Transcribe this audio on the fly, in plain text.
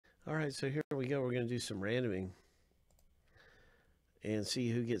All right, so here we go. We're going to do some randoming and see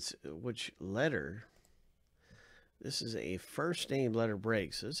who gets which letter. This is a first name letter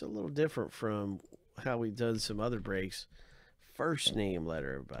break, so it's a little different from how we've done some other breaks. First name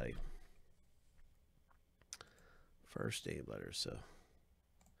letter, everybody. First name letter. So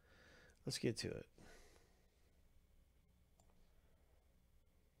let's get to it.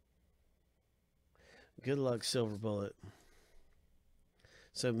 Good luck, Silver Bullet.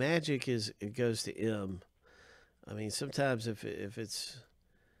 So magic it goes to M. I mean, sometimes if it's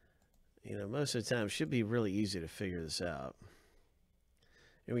most of the time it should be really easy to figure this out.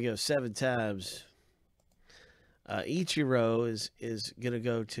 Here we go 7 times. Ichiro is gonna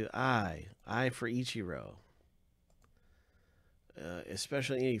go to I. I for Ichiro.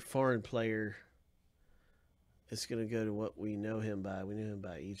 Especially any foreign player, it's gonna go to what we know him by. We knew him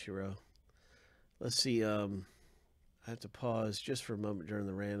by Ichiro. Let's see. I have to pause just for a moment during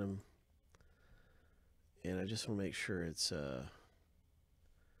the random, and I just want to make sure it's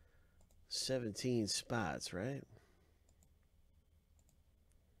 17 spots, right?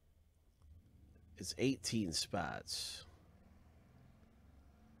 It's 18 spots.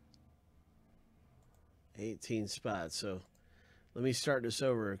 18 spots. So let me start this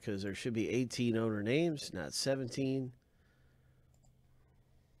over because there should be 18 owner names, not 17.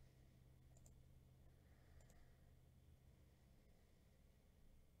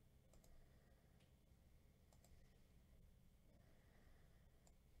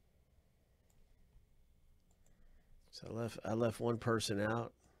 So I left one person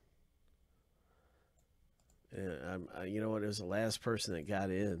out. And you know what? It was the last person that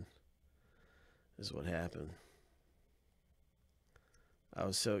got in. Is what happened. I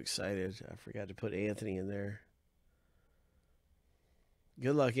was so excited. I forgot to put Anthony in there.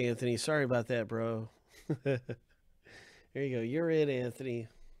 Good luck, Anthony. Sorry about that, bro. Here you go. You're in, Anthony.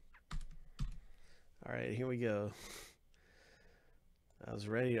 All right, here we go. I was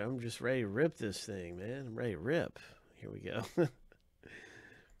ready. I'm just ready to rip this thing, man. I'm ready to rip. Here we go.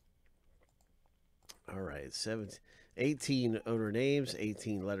 All right, 18 owner names,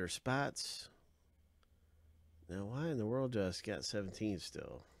 18 letter spots. Now, why in the world do I got 17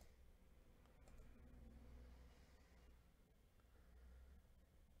 still?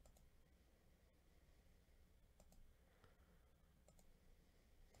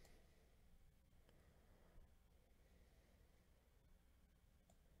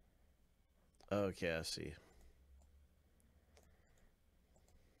 Okay, I see.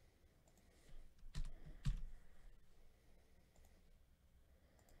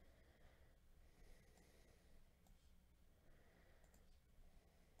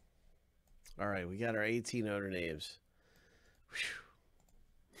 All right, we got our 18 owner names.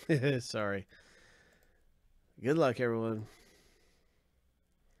 Sorry. Good luck, everyone.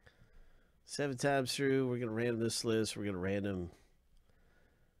 7 times through, we're going to random this list. We're going to random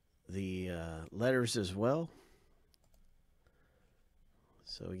the letters as well.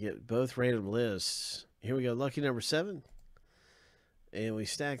 So we get both random lists. Here we go, lucky number 7. And we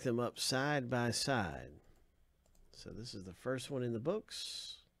stack them up side by side. So this is the first one in the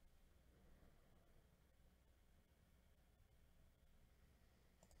books.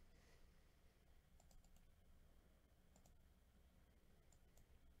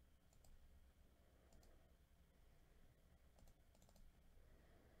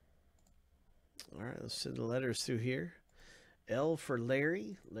 All right, let's send the letters through here. L for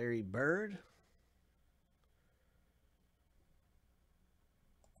Larry, Larry Bird.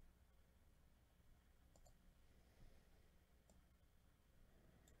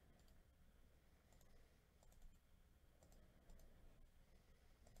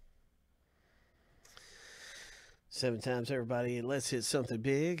 Seven times, everybody. Let's hit something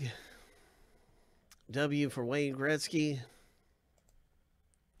big. W for Wayne Gretzky.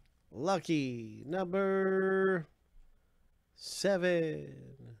 Lucky number 7.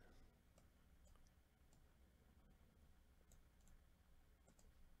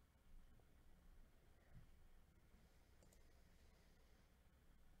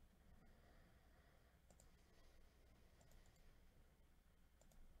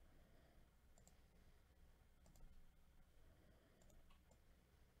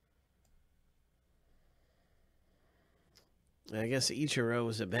 I guess Ichiro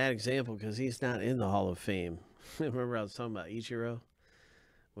was a bad example because he's not in the Hall of Fame. Remember I was talking about Ichiro?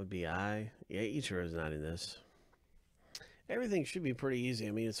 Would be I. Yeah, Ichiro's not in this. Everything should be pretty easy.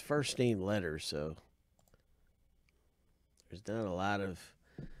 I mean, it's first name letters, so there's not a lot of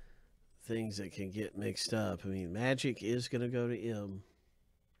things that can get mixed up. I mean, magic is going to go to M.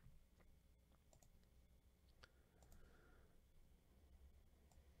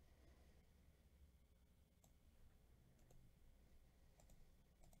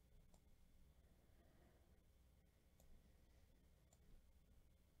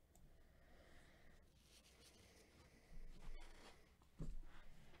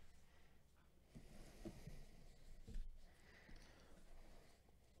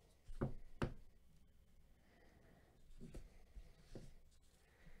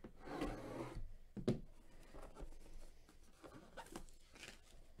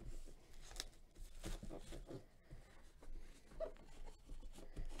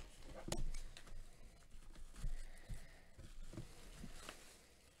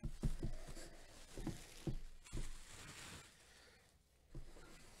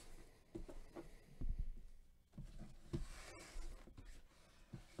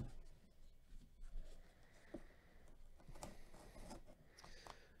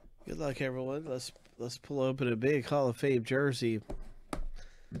 luck, everyone. Let's pull open a big Hall of Fame jersey.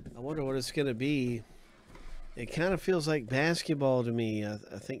 I wonder what it's going to be. It kind of feels like basketball to me. I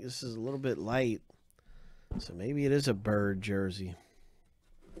think this is a little bit light. So maybe it is a Bird jersey.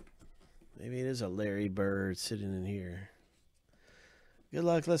 Maybe it is a Larry Bird sitting in here. Good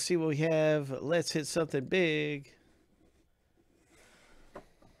luck. Let's see what we have. Let's hit something big.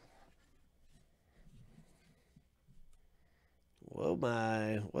 Whoa,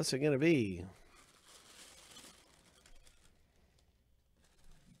 my. What's it going to be?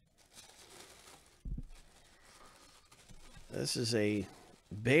 This is a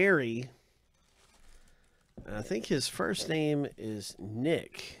Barry. I think his first name is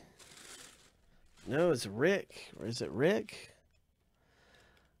Nick. No, it's Rick. Or is it Rick?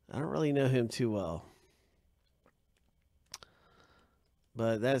 I don't really know him too well.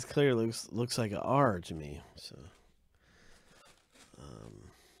 But that clearly looks like an R to me. So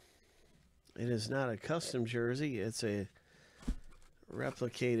it is not a custom jersey. It's a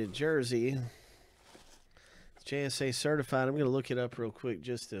replicated jersey. It's JSA certified. I'm going to look it up real quick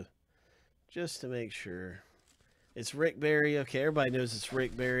just to make sure. It's Rick Barry. Okay, everybody knows it's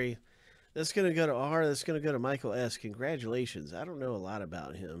Rick Barry. That's going to go to R. That's going to go to Michael S. Congratulations. I don't know a lot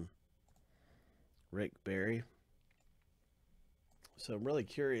about him. Rick Barry. So I'm really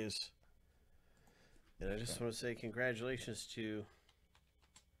curious. And I just want to say congratulations to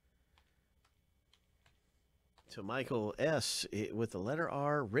Michael S. with the letter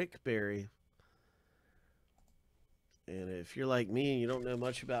R, Rick Barry. And if you're like me and you don't know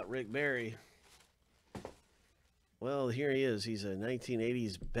much about Rick Barry, well, here he is. He's a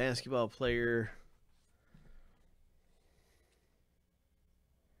 1980s basketball player.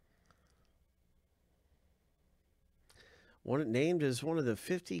 Named as one of the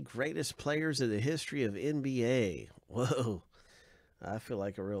 50 greatest players in the history of NBA. Whoa. I feel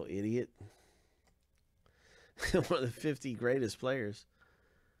like a real idiot. One of the 50 greatest players.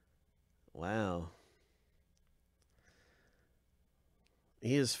 Wow.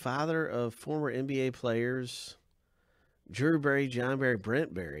 He is father of former NBA players Drew Barry, John Barry,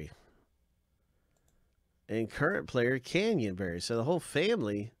 Brent Barry, and current player Canyon Barry. So the whole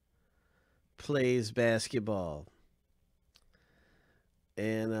family plays basketball.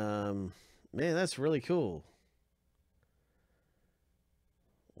 And, man, that's really cool.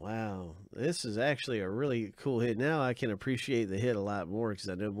 Wow. This is actually a really cool hit. Now I can appreciate the hit a lot more because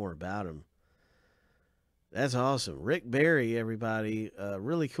I know more about him. That's awesome. Rick Barry, everybody.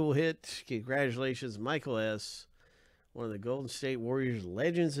 Really cool hit. Congratulations, Michael S., one of the Golden State Warriors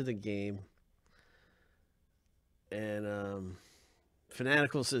legends of the game. And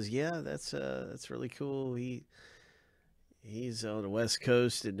Fanatical says, yeah, that's really cool. He's on the West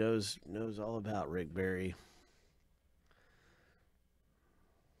Coast and knows all about Rick Barry.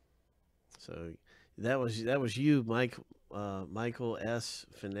 So that was you, Michael S.,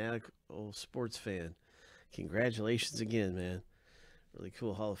 Fanatical Sports Fan. Congratulations again, man. Really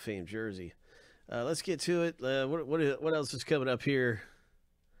cool Hall of Fame jersey. Let's get to it. What else is coming up here?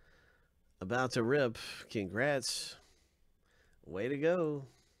 About to rip. Congrats. Way to go.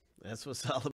 That's what's all about.